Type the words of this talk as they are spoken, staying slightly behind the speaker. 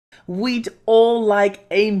We'd all like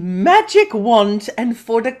a magic wand and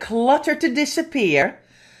for the clutter to disappear.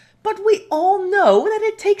 But we all know that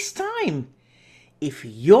it takes time. If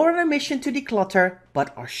you're on a mission to declutter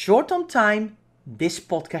but are short on time, this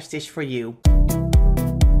podcast is for you.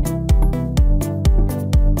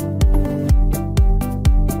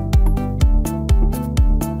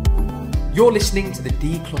 You're listening to the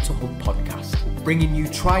Declutter Hub podcast, bringing you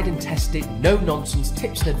tried and tested, no-nonsense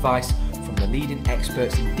tips and advice from the leading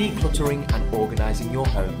experts in decluttering and organising your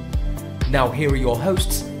home. Now here are your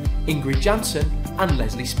hosts, Ingrid Jansen and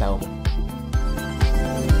Leslie Spellman.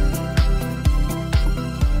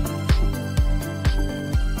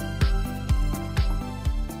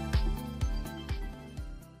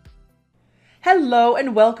 Hello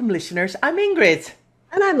and welcome listeners, I'm Ingrid.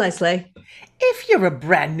 And I'm Leslie. If you're a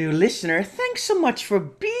brand new listener, thanks so much for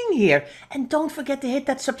being here. And don't forget to hit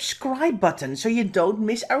that subscribe button so you don't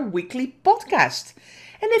miss our weekly podcast.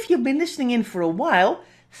 And if you've been listening in for a while,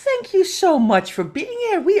 thank you so much for being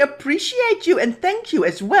here. We appreciate you. And thank you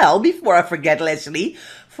as well, before I forget, Leslie,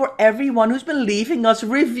 for everyone who's been leaving us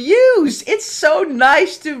reviews. It's so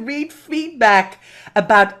nice to read feedback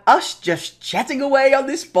about us just chatting away on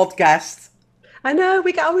this podcast. I know,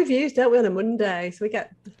 we get our reviews, don't we, on a Monday? So we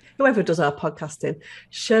get, whoever does our podcasting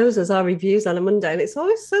shows us our reviews on a Monday. And it's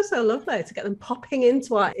always so lovely to get them popping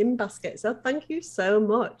into our in-basket. So thank you so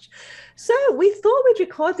much. So we thought we'd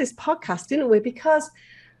record this podcast, didn't we? Because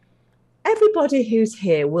everybody who's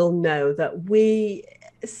here will know that we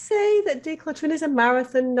say that decluttering is a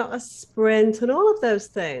marathon, not a sprint, and all of those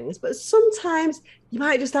things. But sometimes you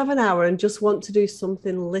might just have an hour and just want to do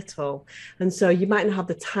something little. And so you might not have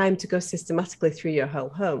the time to go systematically through your whole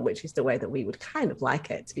home, which is the way that we would kind of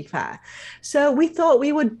like it, to be fair. So we thought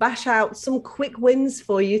we would bash out some quick wins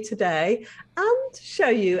for you today and show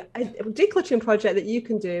you a decluttering project that you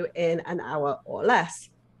can do in an hour or less.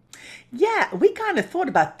 Yeah, we kind of thought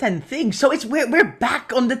about 10 things. So we're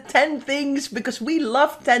back on the 10 things because we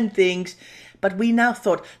love 10 things. But we now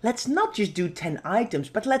thought, let's not just do 10 items,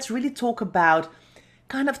 but let's really talk about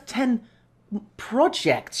kind of 10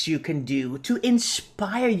 projects you can do to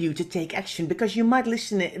inspire you to take action. Because you might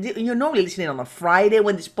you're normally listening on a Friday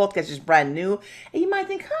when this podcast is brand new. And you might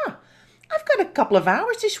think, I've got a couple of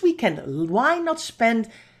hours this weekend. Why not spend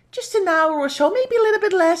just an hour or so, maybe a little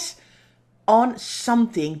bit less, on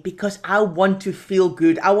something, because I want to feel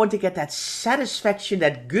good. I want to get that satisfaction,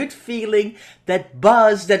 that good feeling, that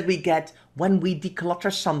buzz that we get when we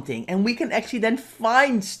declutter something, and we can actually then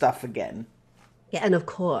find stuff again. Yeah, and of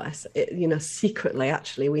course, secretly,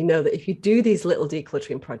 actually, we know that if you do these little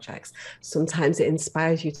decluttering projects, sometimes it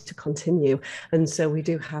inspires you to continue. And so we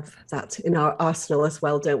do have that in our arsenal as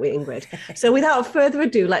well, don't we, Ingrid? So without further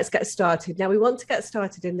ado, let's get started. Now, we want to get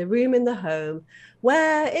started in the room in the home,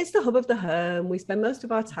 where it's the hub of the home. We spend most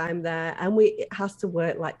of our time there, and it has to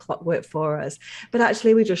work like clockwork for us. But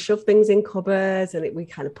actually, we just shove things in cupboards, and we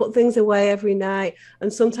kind of put things away every night.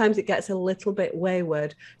 And sometimes it gets a little bit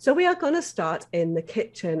wayward. So we are going to start in the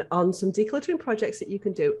kitchen on some decluttering projects that you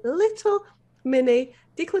can do, little mini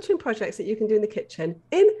decluttering projects that you can do in the kitchen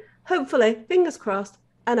in, hopefully, fingers crossed,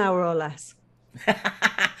 an hour or less.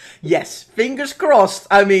 Yes, fingers crossed.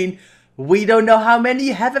 I mean, we don't know how many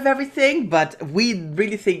you have of everything, but we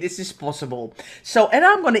really think this is possible. So, and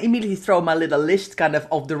I'm going to immediately throw my little list kind of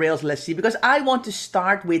off the rails, let's see, because I want to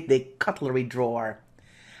start with the cutlery drawer.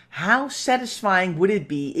 How satisfying would it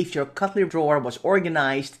be if your cutlery drawer was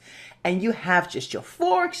organized and you have just your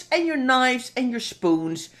forks and your knives and your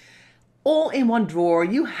spoons all in one drawer?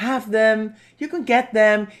 You have them, you can get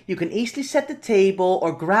them, you can easily set the table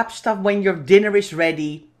or grab stuff when your dinner is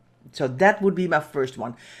ready. So that would be my first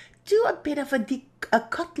one. Do a bit of a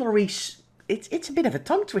cutlery, it's a bit of a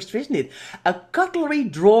tongue twister, isn't it? A cutlery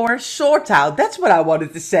drawer sort out. That's what I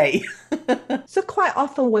wanted to say. So quite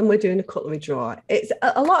often when we're doing a cutlery drawer, it's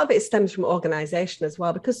a lot of it stems from organisation as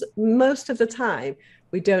well, because most of the time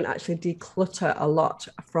we don't actually declutter a lot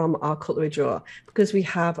from our cutlery drawer because we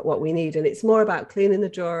have what we need. And it's more about cleaning the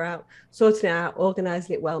drawer out, sorting it out,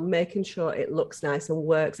 organising it well, making sure it looks nice and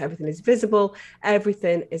works. Everything is visible,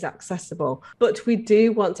 everything is accessible. But we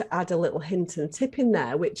do want to add a little hint and tip in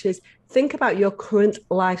there, which is think about your current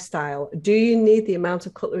lifestyle. Do you need the amount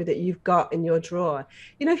of cutlery that you've got in your drawer?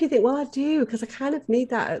 If you think, well, I do, because I kind of need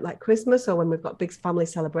that at like Christmas or when we've got big family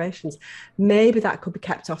celebrations, maybe that could be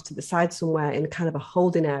kept off to the side somewhere in kind of a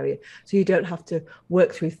holding area. So you don't have to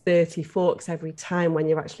work through 30 forks every time when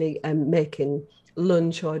you're actually making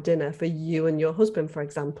lunch or dinner for you and your husband, for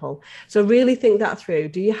example. So really think that through.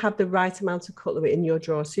 Do you have the right amount of cutlery in your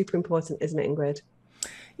drawer? Super important, isn't it, Ingrid?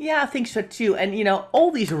 Yeah, I think so too. And all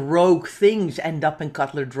these rogue things end up in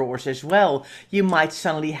cutler drawers as well. You might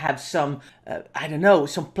suddenly have some, I don't know,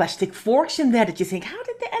 some plastic forks in there that you think, how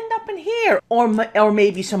did they end up in here? Or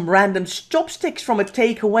maybe some random chopsticks from a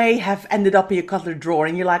takeaway have ended up in your cutler drawer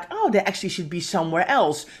and you're like, oh, they actually should be somewhere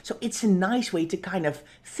else. So it's a nice way to kind of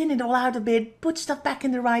thin it all out a bit, put stuff back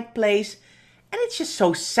in the right place. And it's just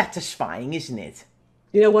so satisfying, isn't it?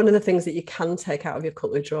 One of the things that you can take out of your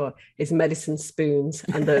cutlery drawer is medicine spoons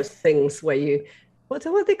and those things where you, what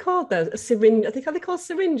are they called? Those a syringe? I think are they called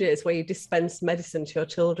syringes where you dispense medicine to your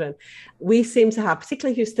children? We seem to have,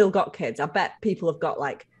 particularly if you've still got kids. I bet people have got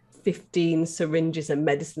like 15 syringes and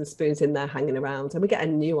medicine spoons in there hanging around, and we get a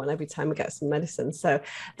new one every time we get some medicine. So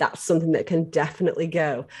that's something that can definitely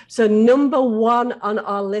go. So number one on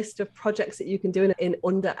our list of projects that you can do in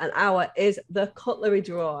under an hour is the cutlery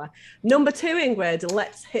drawer. Number two, Ingrid,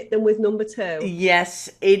 let's hit them with number two.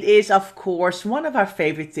 Yes, it is, of course, one of our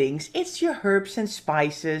favorite things. It's your herbs and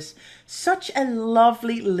spices. Such a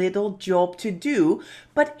lovely little job to do.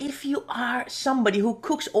 But if you are somebody who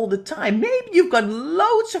cooks all the time, maybe you've got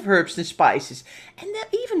loads of herbs and spices. And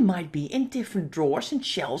they even might be in different drawers and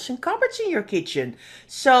shelves and cupboards in your kitchen.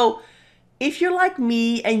 So if you're like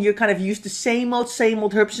me and you're kind of used to same old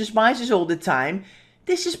herbs and spices all the time,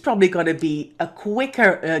 this is probably going to be a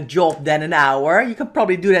quicker job than an hour. You can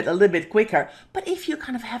probably do that a little bit quicker. But if you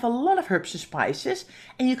kind of have a lot of herbs and spices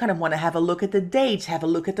and you kind of want to have a look at the dates, have a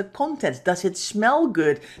look at the contents. Does it smell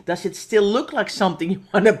good? Does it still look like something you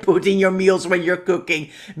want to put in your meals when you're cooking?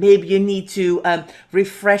 Maybe you need to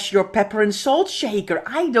refresh your pepper and salt shaker.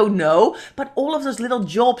 I don't know. But all of those little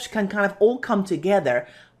jobs can kind of all come together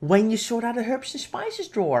when you sort out a herbs and spices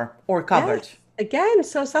drawer or cupboard. Yes. Again,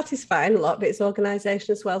 so satisfying. A lot of it's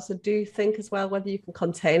organization as well. So do think as well whether you can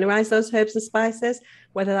containerize those herbs and spices,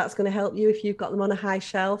 whether that's going to help you if you've got them on a high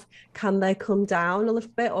shelf. Can they come down a little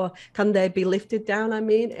bit, or can they be lifted down,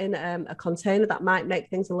 in a container? That might make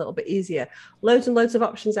things a little bit easier. Loads and loads of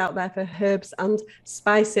options out there for herbs and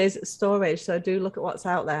spices storage. So do look at what's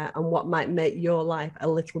out there and what might make your life a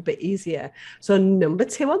little bit easier. So number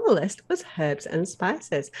two on the list was herbs and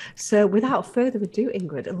spices. So without further ado,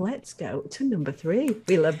 Ingrid, let's go to number three.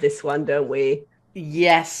 We love this one, don't we?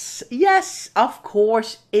 Yes, of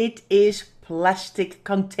course. It is plastic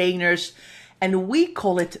containers, and we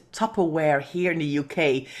call it Tupperware here in the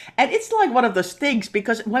UK. And it's like one of those things,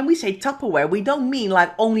 because when we say Tupperware, we don't mean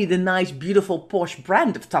like only the nice, beautiful, posh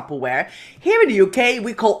brand of Tupperware. Here in the UK,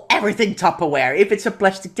 we call everything Tupperware. If it's a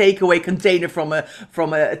plastic takeaway container from a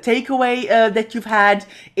takeaway that you've had,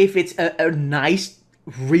 if it's a nice,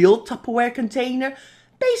 real Tupperware container,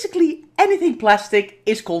 basically anything plastic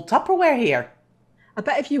is called Tupperware here. I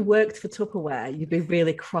bet if you worked for Tupperware, you'd be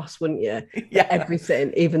really cross, wouldn't you? Yeah.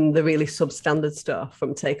 Everything, even the really substandard stuff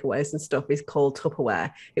from takeaways and stuff, is called Tupperware.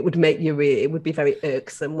 It would make you it would be very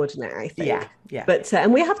irksome, wouldn't it? I think. Yeah. But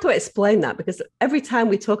and we have to explain that, because every time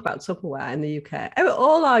we talk about Tupperware in the UK,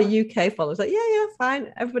 all our UK followers are like, yeah,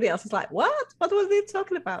 fine. Everybody else is like, what? What was they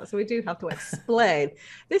talking about? So we do have to explain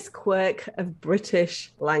this quirk of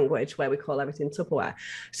British language where we call everything Tupperware.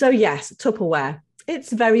 So yes, Tupperware.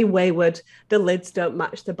 It's very wayward. The lids don't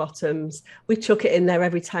match the bottoms. We chuck it in there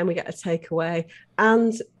every time we get a takeaway,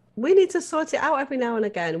 and we need to sort it out every now and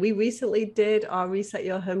again. We recently did our Reset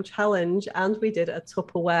Your Home challenge, and we did a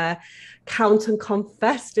Tupperware count and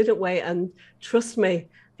confess, didn't we? And trust me,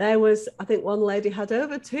 there was, I think one lady had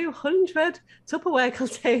over 200 Tupperware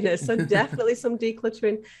containers. So definitely some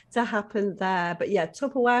decluttering to happen there. But yeah,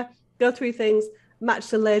 Tupperware, go through things,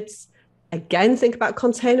 match the lids. Again, think about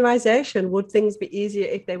containerization. Would things be easier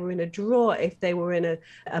if they were in a drawer, if they were in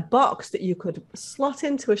a box that you could slot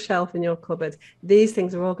into a shelf in your cupboard? These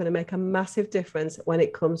things are all going to make a massive difference when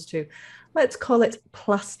it comes to, let's call it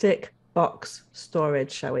plastic box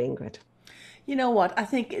storage, shall we, Ingrid? You know what? I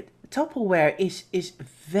think Tupperware is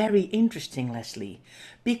very interesting, Leslie,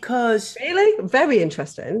 because... Really? Very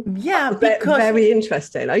interesting? Yeah, because... Very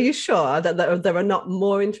interesting. Are you sure that there are not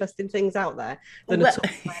more interesting things out there than a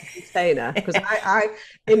Tupperware container? Because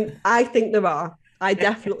I think there are. I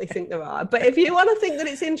definitely think there are. But if you want to think that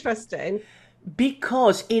it's interesting...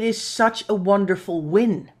 Because it is such a wonderful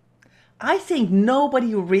win. I think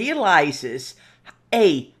nobody realizes...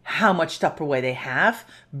 A, how much Tupperware they have.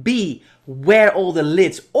 B, where all the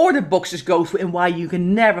lids or the boxes go to, and why you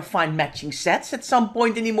can never find matching sets at some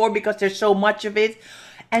point anymore because there's so much of it.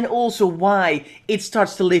 and also why it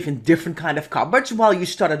starts to live in different kind of cupboards while you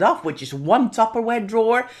started off with just one Tupperware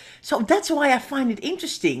drawer. So that's why I find it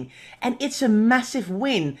interesting. And it's a massive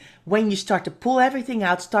win when you start to pull everything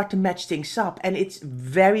out, start to match things up, and it's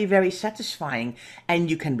very, very satisfying. And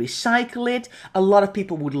you can recycle it. A lot of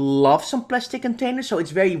people would love some plastic containers, so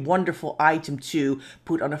it's a very wonderful item to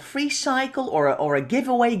put on a free cycle or a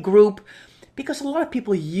giveaway group, because a lot of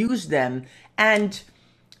people use them. And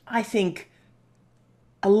I think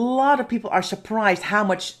a lot of people are surprised how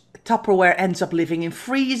much Tupperware ends up living in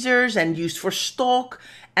freezers and used for stock,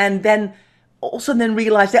 and then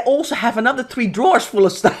realize they also have another 3 drawers full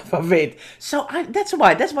of stuff of it. So that's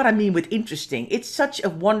what I mean with interesting. It's such a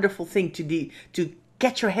wonderful thing to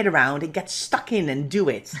get your head around and get stuck in and do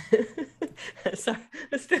it. So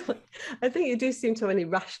I think you do seem to have an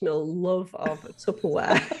irrational love of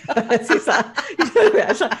Tupperware.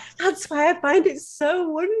 That's why I find it so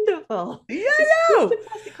wonderful. Yeah,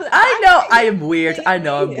 I know. I am weird. I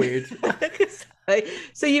know I'm weird.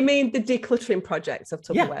 So you mean the decluttering projects of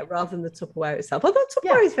Tupperware rather than the Tupperware itself? Although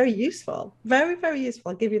Tupperware is very useful, very, very useful.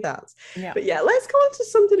 I'll give you that. Yeah. But let's go on to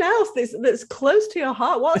something else that's close to your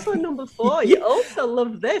heart. What's on number 4? You also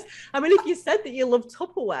love this. I mean, if you said that you love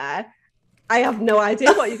Tupperware, I have no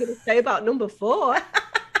idea what you're going to say about number 4.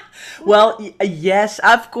 Well, yes,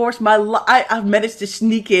 of course. I've managed to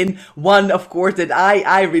sneak in one, of course, that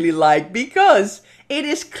I really like, because it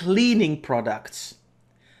is cleaning products.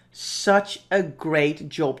 Such a great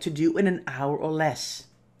job to do in an hour or less.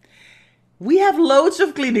 We have loads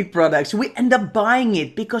of cleaning products. We end up buying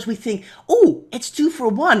it because we think, oh, it's 2 for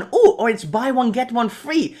 1. Oh, or it's buy one, get one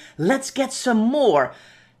free. Let's get some more.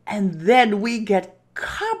 And then we get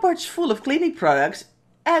cupboards full of cleaning products.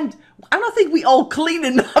 And I don't think we all clean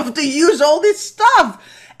enough to use all this stuff.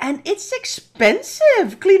 And it's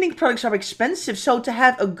expensive. Cleaning products are expensive. So to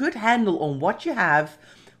have a good handle on what you have,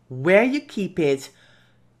 where you keep it,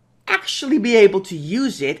 actually be able to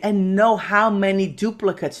use it and know how many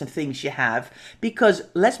duplicates and things you have. Because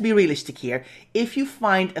let's be realistic here. If you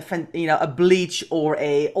find a bleach or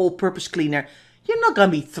a all-purpose cleaner, you're not going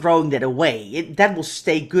to be throwing that away. That will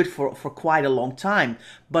stay good for quite a long time.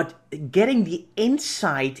 But getting the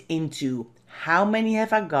insight into how many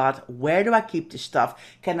have I got, where do I keep this stuff,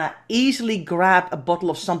 can I easily grab a bottle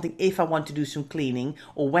of something if I want to do some cleaning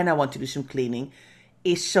or when I want to do some cleaning,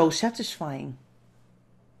 is so satisfying.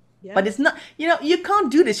 Yeah. But it's not, you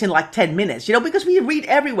can't do this in like 10 minutes, because we read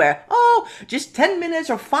everywhere, oh, just 10 minutes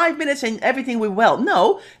or 5 minutes and everything will be well.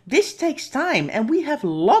 No, this takes time. And we have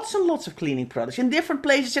lots and lots of cleaning products in different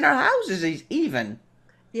places in our houses even.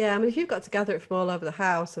 Yeah, I mean, if you've got to gather it from all over the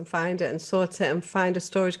house and find it and sort it and find a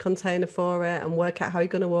storage container for it and work out how you're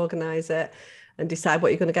going to organize it and decide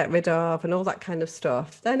what you're going to get rid of and all that kind of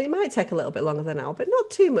stuff, then it might take a little bit longer than an hour, but not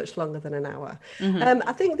too much longer than an hour. Mm-hmm.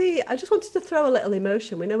 I just wanted to throw a little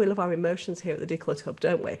emotion. We know we love our emotions here at the Declutter Hub,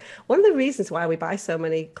 don't we? One of the reasons why we buy so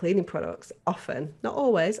many cleaning products often, not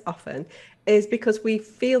always, often, is because we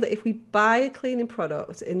feel that if we buy a cleaning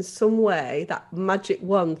product in some way, that magic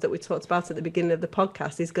wand that we talked about at the beginning of the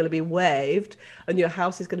podcast is going to be waved and your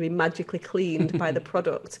house is going to be magically cleaned by the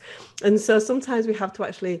product. And so sometimes we have to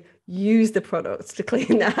actually use the products to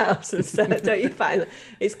clean the house. And so don't you find that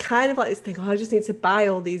it's kind of like this thing, I just need to buy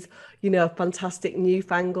all these, fantastic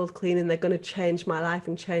newfangled cleaning. They're going to change my life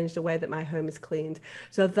and change the way that my home is cleaned.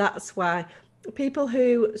 So that's why people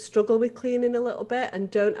who struggle with cleaning a little bit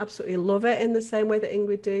and don't absolutely love it in the same way that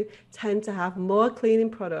Ingrid do tend to have more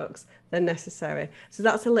cleaning products than necessary. So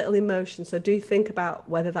that's a little emotion. So do think about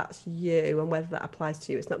whether that's you and whether that applies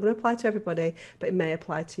to you. It's not going to apply to everybody, but it may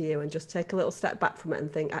apply to you, and just take a little step back from it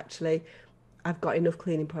and think, actually, I've got enough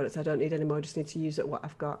cleaning products. I don't need any more. I just need to use it what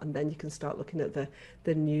I've got. And then you can start looking at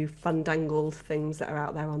the new fandangled things that are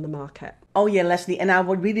out there on the market. Oh yeah, Leslie. And I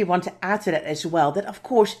would really want to add to that as well, that of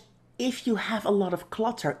course, if you have a lot of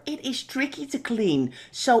clutter, it is tricky to clean.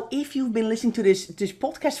 So if you've been listening to this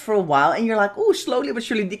podcast for a while and you're like, oh, slowly but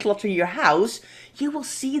surely decluttering your house, you will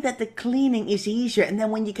see that the cleaning is easier. And then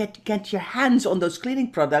when you get your hands on those cleaning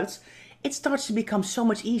products, it starts to become so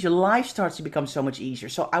much easier. Life starts to become so much easier.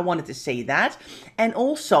 So I wanted to say that. And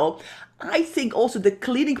also, I think also the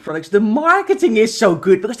cleaning products, the marketing is so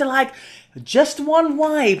good because they're like, just one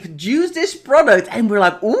wipe, use this product. And we're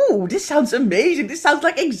like, ooh, this sounds amazing. This sounds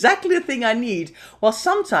like exactly the thing I need. Well,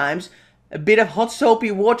 sometimes a bit of hot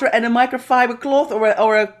soapy water and a microfiber cloth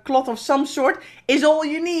or a cloth of some sort is all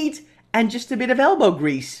you need. And just a bit of elbow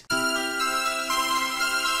grease.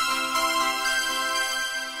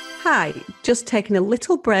 Hi, just taking a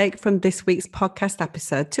little break from this week's podcast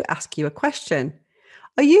episode to ask you a question.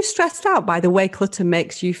 Are you stressed out by the way clutter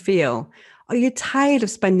makes you feel? Are you tired of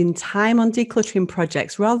spending time on decluttering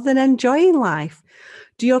projects rather than enjoying life?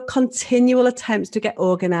 Do your continual attempts to get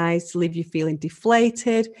organised leave you feeling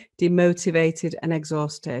deflated, demotivated, and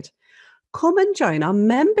exhausted? Come and join our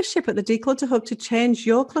membership at the Declutter Hub to change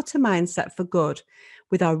your clutter mindset for good.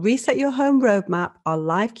 With our Reset Your Home roadmap, our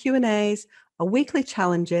live Q&As, our weekly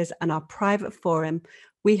challenges, and our private forum,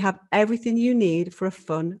 we have everything you need for a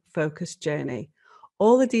fun, focused journey.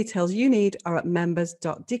 All the details you need are at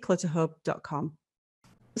members.declutterhub.com.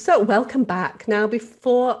 So welcome back. Now,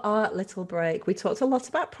 before our little break, we talked a lot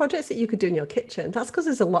about projects that you could do in your kitchen. That's because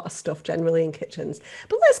there's a lot of stuff generally in kitchens.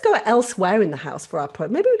 But let's go elsewhere in the house for our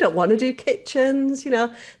project. Maybe we don't want to do kitchens,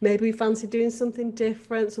 maybe we fancy doing something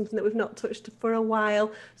different, something that we've not touched for a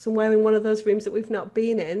while, somewhere in one of those rooms that we've not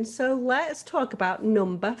been in. So let's talk about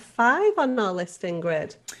number 5 on our list,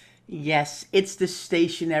 Ingrid. Yes, it's the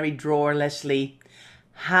stationery drawer, Leslie.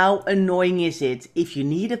 How annoying is it if you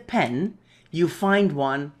need a pen, you find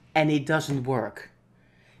one and it doesn't work?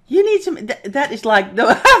 You need some, that is like,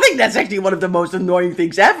 I think that's actually one of the most annoying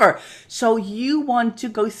things ever. So you want to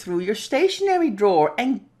go through your stationery drawer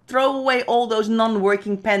and throw away all those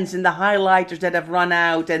non-working pens and the highlighters that have run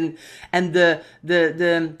out and the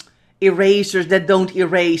erasers that don't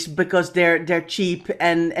erase because they're cheap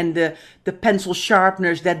and the pencil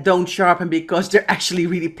sharpeners that don't sharpen because they're actually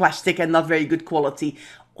really plastic and not very good quality.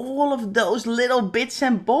 All of those little bits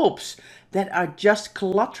and bobs that are just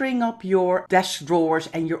cluttering up your desk drawers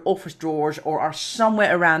and your office drawers or are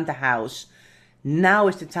somewhere around the house. Now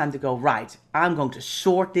is the time to go, right, I'm going to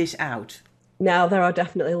sort this out. Now, there are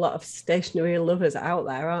definitely a lot of stationery lovers out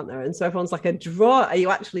there, aren't there? And so everyone's like, a drawer? Are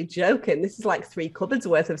you actually joking? This is like 3 cupboards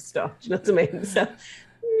worth of stuff. Do you know what I mean? So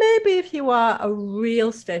maybe if you are a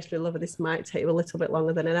real stationery lover, this might take you a little bit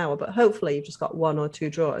longer than an hour, but hopefully you've just got 1 or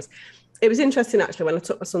 2 drawers. It was interesting, actually, when I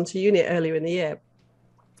took my son to uni earlier in the year.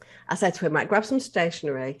 I said to him, right, grab some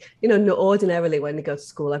stationery. Ordinarily when you go to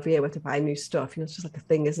school every year, we have to buy new stuff. It's just like a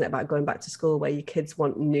thing, isn't it, about going back to school where your kids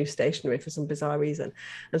want new stationery for some bizarre reason.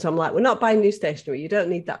 And so I'm like, we're not buying new stationery. You don't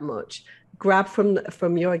need that much. Grab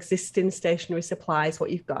from your existing stationery supplies what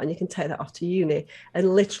you've got, and you can take that off to uni.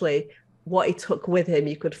 And literally what he took with him,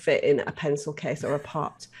 you could fit in a pencil case or a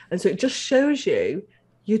pot. And so it just shows you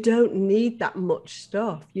don't need that much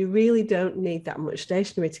stuff. You really don't need that much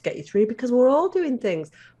stationery to get you through, because we're all doing things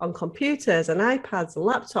on computers and iPads and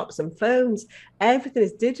laptops and phones. Everything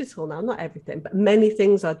is digital now. Not everything, but many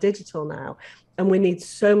things are digital now. And we need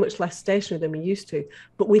so much less stationery than we used to.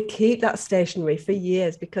 But we keep that stationery for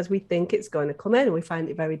years because we think it's going to come in and we find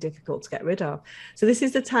it very difficult to get rid of. So this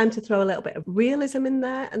is the time to throw a little bit of realism in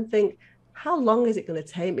there and think, how long is it going to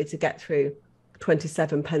take me to get through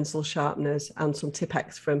 27 pencil sharpeners and some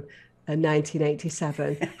Tipp-Ex from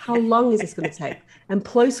 1987. How long is this going to take?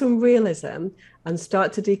 Employ some realism and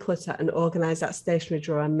start to declutter and organize that stationery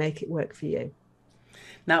drawer and make it work for you.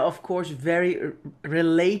 Now, of course, very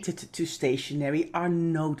related to stationery are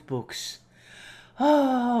notebooks.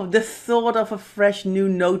 Oh, the thought of a fresh new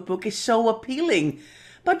notebook is so appealing.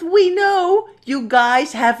 But we know you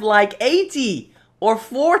guys have like 80 or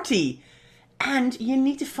 40. And you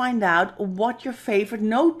need to find out what your favorite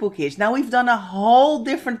notebook is. Now, we've done a whole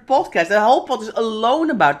different podcast. A whole podcast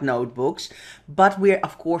alone about notebooks. But we,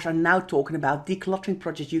 of course, are now talking about decluttering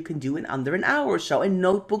projects you can do in under an hour or so. And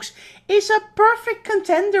notebooks is a perfect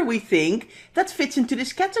contender, we think, that fits into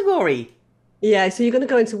this category. Yeah, so you're going to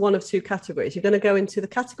go into one of 2 categories. You're going to go into the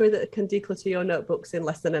category that can declutter your notebooks in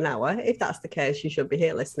less than an hour. If that's the case, you should be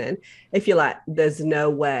here listening. If you're like, there's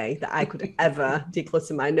no way that I could ever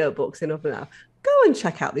declutter my notebooks in under an hour, go and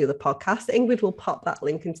check out the other podcast. Ingrid will pop that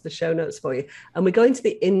link into the show notes for you. And we go into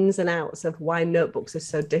the ins and outs of why notebooks are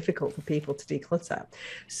so difficult for people to declutter.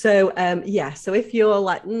 So, so if you're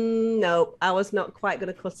like, no, I was not quite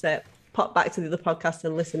going to cut it, pop back to the other podcast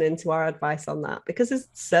and listen into our advice on that, because there's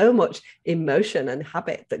so much emotion and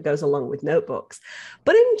habit that goes along with notebooks.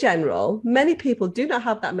 But in general, many people do not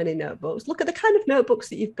have that many notebooks. Look at the kind of notebooks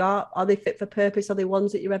that you've got. Are they fit for purpose? Are they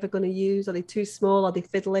ones that you're ever going to use? Are they too small? Are they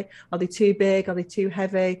fiddly? Are they too big? Are they too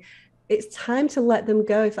heavy? It's time to let them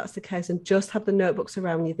go if that's the case, and just have the notebooks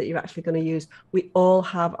around you that you're actually going to use. We all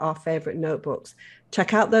have our favorite notebooks.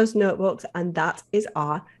 Check out those notebooks, and that is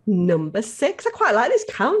our number 6. I quite like this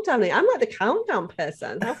countdown. I'm like the countdown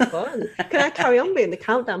person. How fun. Can I carry on being the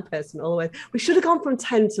countdown person all the way? We should have gone from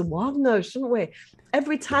 10 to 1 though, shouldn't we?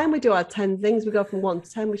 Every time we do our 10 things, we go from 1 to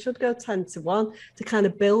 10. We should go 10 to 1 to kind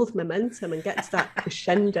of build momentum and get to that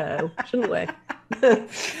crescendo, shouldn't we?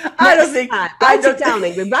 I don't think. Write it down,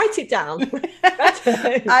 Ingrid. Write it down.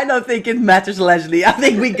 I don't think it matters, Leslie. I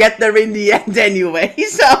think we get there in the end anyway.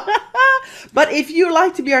 So, but if you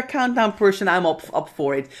like to be our countdown person, I'm up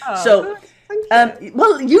for it. Oh, so,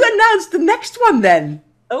 Well, you announced the next one then.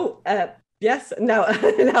 Oh, yes. Now,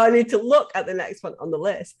 now I need to look at the next one on the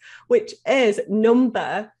list, which is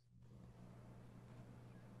number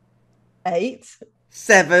 8.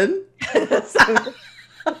 7. 7.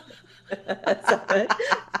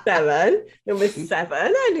 7. Number 7.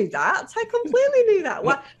 I knew that. I completely knew that.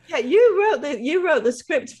 Well, yeah, you wrote the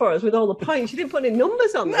script for us with all the points. You didn't put any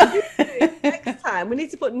numbers on them. Next time we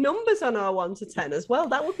need to put numbers on our 1 to 10 as well.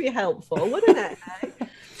 That would be helpful, wouldn't it?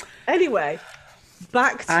 Anyway,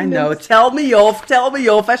 back to I know. Tell me off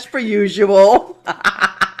as per usual.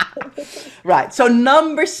 Right, so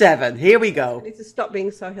number 7, here we go. I need to stop being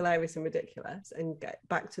so hilarious and ridiculous and get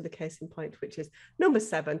back to the case in point, which is number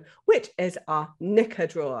 7, which is our knicker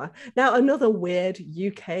drawer. Now, another weird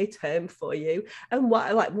UK term for you. And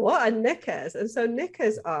what are knickers? And so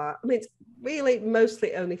knickers are, I mean, it's really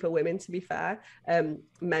mostly only for women, to be fair.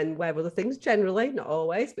 Men wear other things generally, not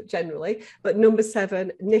always, but generally. But number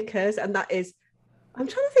 7, knickers, and that is, I'm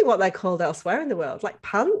trying to think what they're called elsewhere in the world, like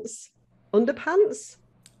pants, underpants.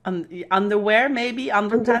 Underwear, maybe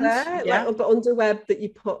underpants, yeah, like, but underwear that you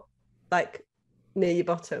put like near your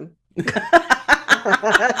bottom. I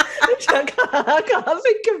can't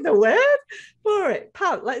think of the word for it.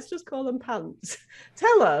 Pant. Let's just call them pants.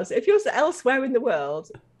 Tell us if you're elsewhere in the world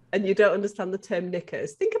and you don't understand the term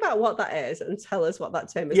knickers. Think about what that is and tell us what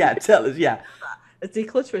that term is. Yeah, tell us. Yeah, as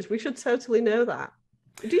declutterers, we should totally know that.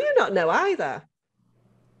 Do you not know either?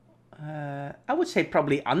 I would say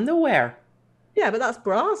probably underwear. Yeah, but that's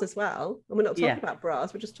bras as well. And we're not talking about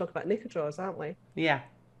bras. We're just talking about knicker drawers, aren't we? Yeah.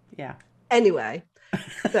 Anyway,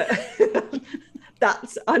 so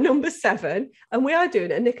that's our number 7. And we are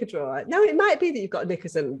doing a knicker drawer. Now, it might be that you've got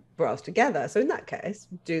knickers and bras together. So in that case,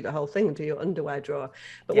 do the whole thing and do your underwear drawer.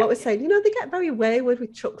 But what we're saying, they get very wayward. We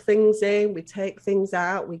chuck things in, we take things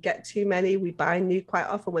out, we get too many, we buy new quite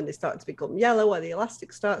often when they start to become yellow or the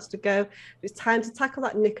elastic starts to go. It's time to tackle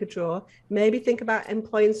that knicker drawer. Maybe think about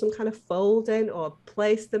employing some kind of folding or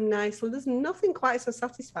place them nicely. There's nothing quite so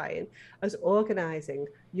satisfying as organising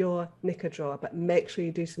your knicker drawer, but make sure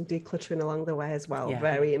you do some decluttering along the way as well. Yeah.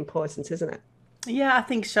 Very important, isn't it? Yeah, I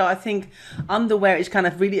think so. I think underwear is kind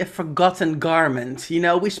of really a forgotten garment.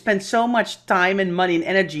 We spend so much time and money and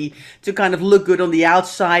energy to kind of look good on the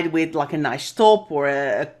outside with like a nice top or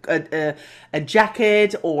a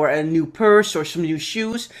jacket or a new purse or some new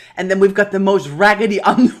shoes. And then we've got the most raggedy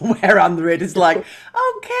underwear under it. It's like,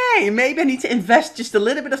 okay, maybe I need to invest just a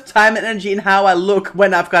little bit of time and energy in how I look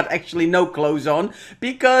when I've got actually no clothes on,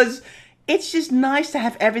 because it's just nice to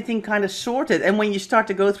have everything kind of sorted. And when you start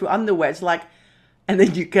to go through underwear, it's like, and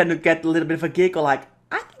then you kind of get a little bit of a giggle, like,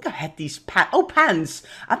 I think I've had these pants.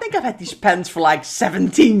 I think I've had these pants for like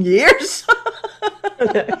 17 years.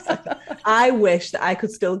 I wish that I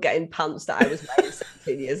could still get in pants that I was wearing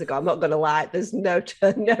 17 years ago. I'm not going to lie. There's no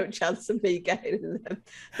chance of me getting in them.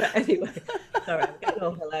 But anyway, sorry, I'm getting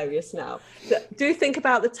all hilarious now. Do think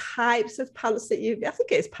about the types of pants that I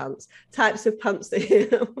think it is pants. Types of pants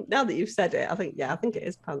that now that you've said it, I think it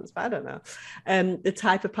is pants, but I don't know. The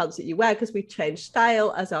type of pants that you wear, because we change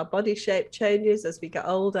style as our body shape changes, as we get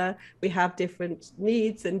older. We have different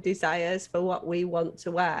needs and desires for what we want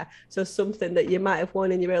to wear. So something that you might have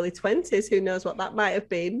worn in your early 20s, who knows what that might have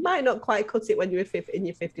been, might not quite cut it when you're in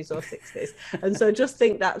your 50s or 60s. And so just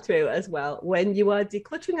think that through as well when you are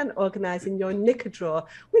decluttering and organising your knicker drawer,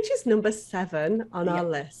 which is number 7 on our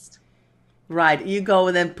list. Right, you go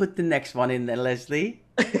and then put the next one in there, Leslie.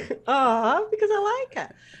 Because I like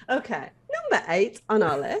it. Okay, number 8 on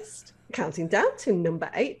our list, counting down to number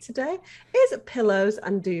 8 today, is pillows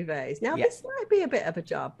and duvets. Now, this might be a bit of a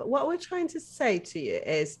job, but what we're trying to say to you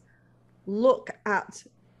is look at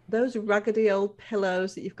those raggedy old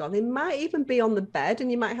pillows that you've got. They might even be on the bed,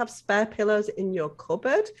 and you might have spare pillows in your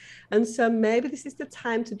cupboard. And so maybe this is the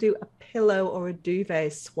time to do a pillow or a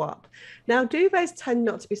duvet swap. Now, duvets tend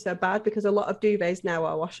not to be so bad because a lot of duvets now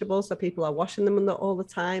are washable, so people are washing them all the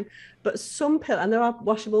time. But and there are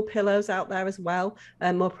washable pillows out there as well,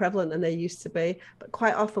 more prevalent than they used to be. But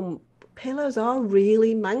quite often, pillows are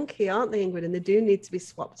really manky, aren't they, Ingrid? And they do need to be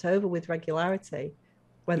swapped over with regularity,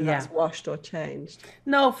 whether that's washed or changed.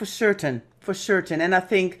 No, for certain. And I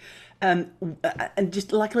think, and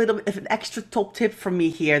just like a little bit of an extra top tip from me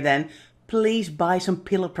here then, please buy some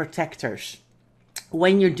pillow protectors.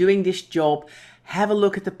 When you're doing this job, have a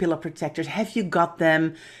look at the pillow protectors. Have you got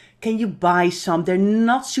them? Can you buy some? They're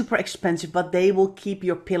not super expensive, but they will keep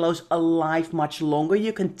your pillows alive much longer.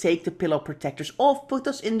 You can take the pillow protectors off, put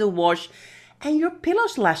those in the wash, and your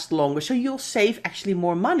pillows last longer, so you'll save actually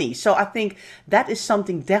more money. So I think that is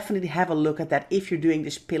something, definitely have a look at that if you're doing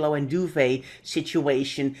this pillow and duvet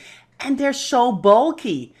situation. And they're so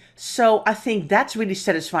bulky. So I think that's really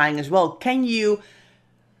satisfying as well. Can you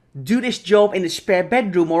do this job in the spare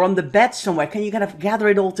bedroom or on the bed somewhere? Can you kind of gather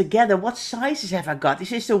it all together? What sizes have I got? Is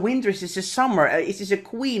this a winter? Is this a summer? Is this a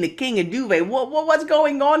queen, a king, a duvet? What's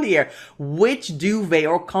going on here? Which duvet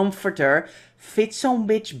or comforter fits on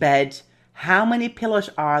which bed? How many pillows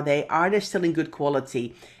are they? Are they still in good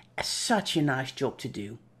quality? Such a nice job to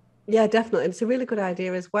do. Yeah, definitely. It's a really good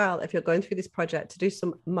idea as well if you're going through this project to do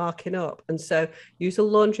some marking up. And so use a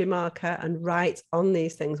laundry marker and write on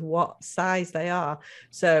these things what size they are.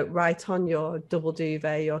 So write on your double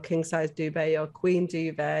duvet, your king size duvet, your queen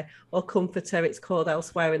duvet, or comforter, it's called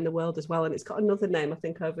elsewhere in the world as well. And it's got another name, I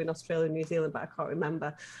think, over in Australia and New Zealand, but I can't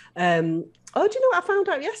remember. Oh, do you know what I found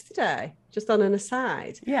out yesterday? Just on an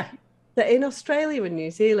aside. Yeah. That in Australia and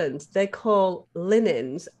New Zealand, they call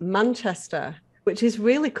linens Manchester, which is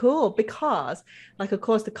really cool because, like, of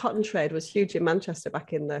course, the cotton trade was huge in Manchester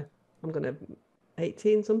back in the,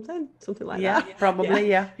 18 something like that. Yeah, probably.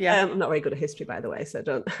 Yeah. I'm not very good at history, by the way, so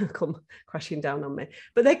don't come crashing down on me.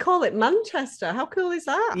 But they call it Manchester. How cool is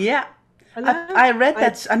that? Yeah. I read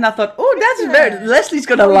that and I thought, oh, that's very, Leslie's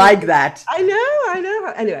going to like that. I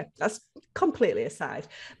know. Anyway, that's completely aside.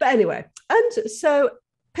 But anyway, and so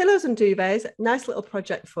pillows and duvets, nice little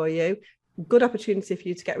project for you. Good opportunity for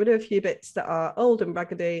you to get rid of a few bits that are old and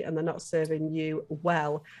raggedy and they're not serving you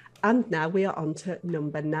well. And now we are on to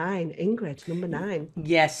number 9. Ingrid, number 9.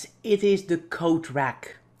 Yes, it is the coat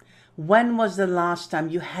rack. When was the last time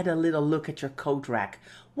you had a little look at your coat rack?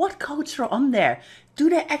 What coats are on there? Do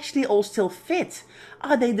they actually all still fit?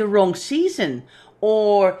 Are they the wrong season?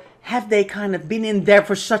 Or have they kind of been in there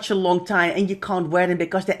for such a long time and you can't wear them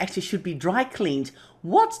because they actually should be dry cleaned?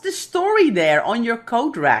 What's the story there on your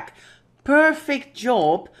coat rack? Perfect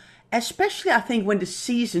job, especially I think when the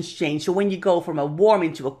seasons change. So when you go from a warm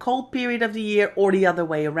into a cold period of the year or the other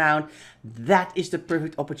way around, that is the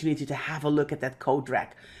perfect opportunity to have a look at that coat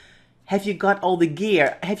rack. Have you got all the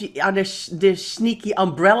gear? Are there sneaky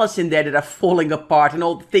umbrellas in there that are falling apart and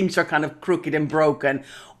all the things are kind of crooked and broken?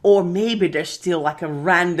 Or maybe there's still like a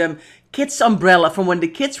random kids umbrella from when the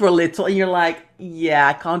kids were little and you're like, yeah,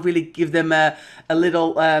 I can't really give them a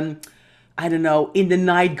little, I don't know, in the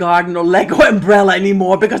night garden or Lego umbrella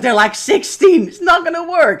anymore because they're like 16. It's not going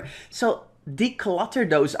to work. So declutter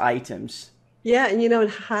those items. Yeah, and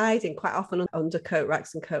hiding quite often under coat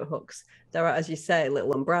racks and coat hooks, there are, as you say,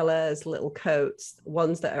 little umbrellas, little coats,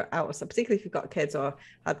 ones that are out, so particularly if you've got kids or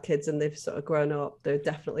had kids and they've sort of grown up, there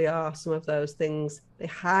definitely are some of those things. They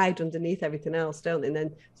hide underneath everything else, don't they? And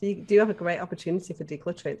then so you do have a great opportunity for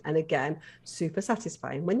decluttering. And again, super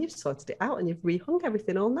satisfying when you've sorted it out and you've rehung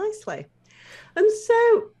everything all nicely. And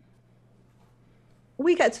so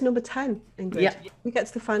we get to number 10, Ingrid. Yeah. We get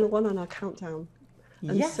to the final one on our countdown.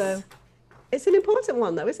 And yes. So it's an important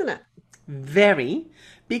one, though, isn't it? Very,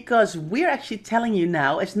 because we're actually telling you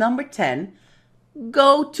now, as number 10,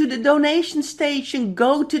 go to the donation station,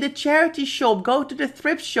 go to the charity shop, go to the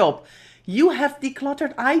thrift shop. You have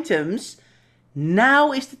decluttered items.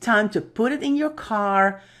 Now is the time to put it in your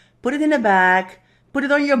car, put it in a bag, put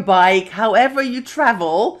it on your bike, however you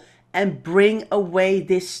travel, and bring away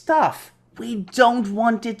this stuff. We don't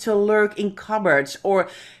want it to lurk in cupboards or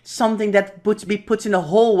something that be put in a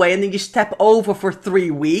hallway and then you step over for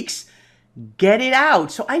 3 weeks. Get it out.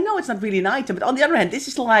 So I know it's not really an item, but on the other hand, this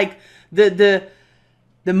is like the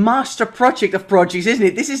master project of projects, isn't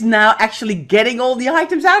it? This is now actually getting all the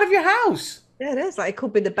items out of your house. Yeah, it is. Like, it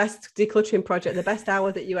could be the best decluttering project, the best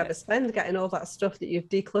hour that you ever spend, getting all that stuff that you've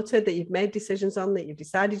decluttered, that you've made decisions on, that you've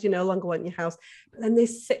decided you no longer want in your house. But then they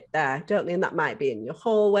sit there, don't they? And that might be in your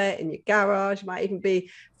hallway, in your garage, might even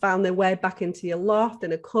be found their way back into your loft,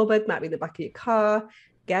 in a cupboard, might be in the back of your car.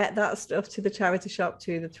 Get that stuff to the charity shop,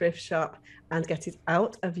 to the thrift shop, and get it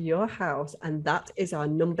out of your house. And that is our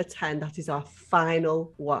number 10. That is our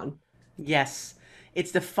final one. Yes.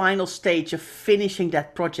 It's the final stage of finishing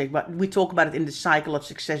that project. But we talk about it in the cycle of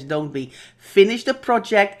success, don't we? Finish the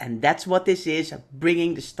project, and that's what this is,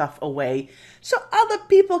 bringing the stuff away so other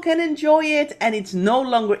people can enjoy it and it's no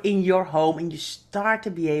longer in your home and you start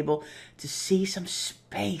to be able to see some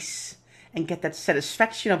space and get that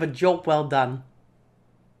satisfaction of a job well done.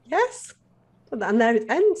 Yes. And there it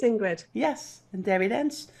ends, Ingrid. Yes, and there it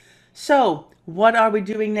ends. So, what are we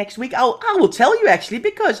doing next week? I will tell you actually,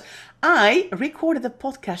 because I recorded a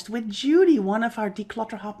podcast with Judy, one of our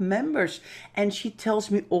Declutter Hub members, and she tells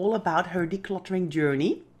me all about her decluttering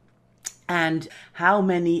journey and how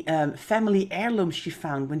many family heirlooms she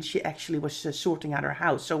found when she actually was sorting out her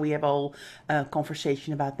house. So we have a whole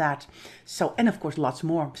conversation about that. So, and of course, lots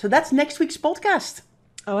more. So that's next week's podcast.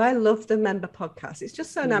 Oh, I love the member podcast. It's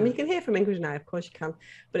just so nice. I mean, you can hear from Ingrid and I, of course you can,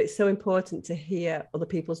 but it's so important to hear other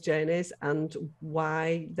people's journeys and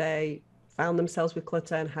why they found themselves with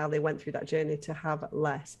clutter and how they went through that journey to have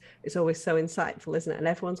less. It's always so insightful, isn't it? And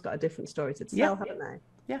everyone's got a different story to tell, haven't they?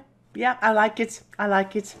 Yeah, I like it.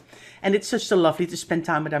 And it's just so lovely to spend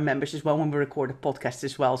time with our members as well when we record a podcast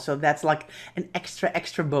as well. So that's like an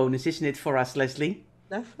extra bonus, isn't it, for us, Leslie?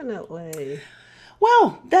 Definitely.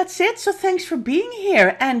 Well, that's it. So thanks for being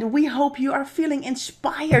here. And we hope you are feeling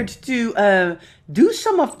inspired to do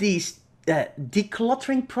some of these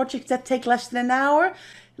decluttering projects that take less than an hour.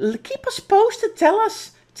 Keep us posted. Tell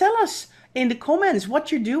us in the comments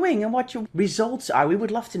what you're doing and what your results are. We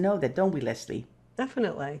would love to know that, don't we, Leslie?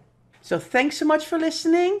 Definitely. So thanks so much for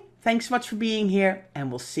listening. Thanks so much for being here. And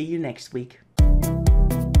we'll see you next week.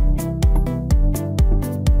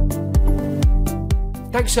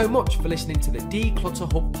 Thanks so much for listening to the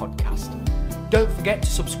Declutter Hub podcast. Don't forget to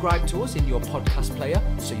subscribe to us in your podcast player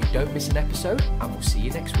so you don't miss an episode, and we'll see you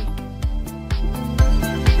next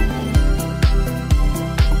week.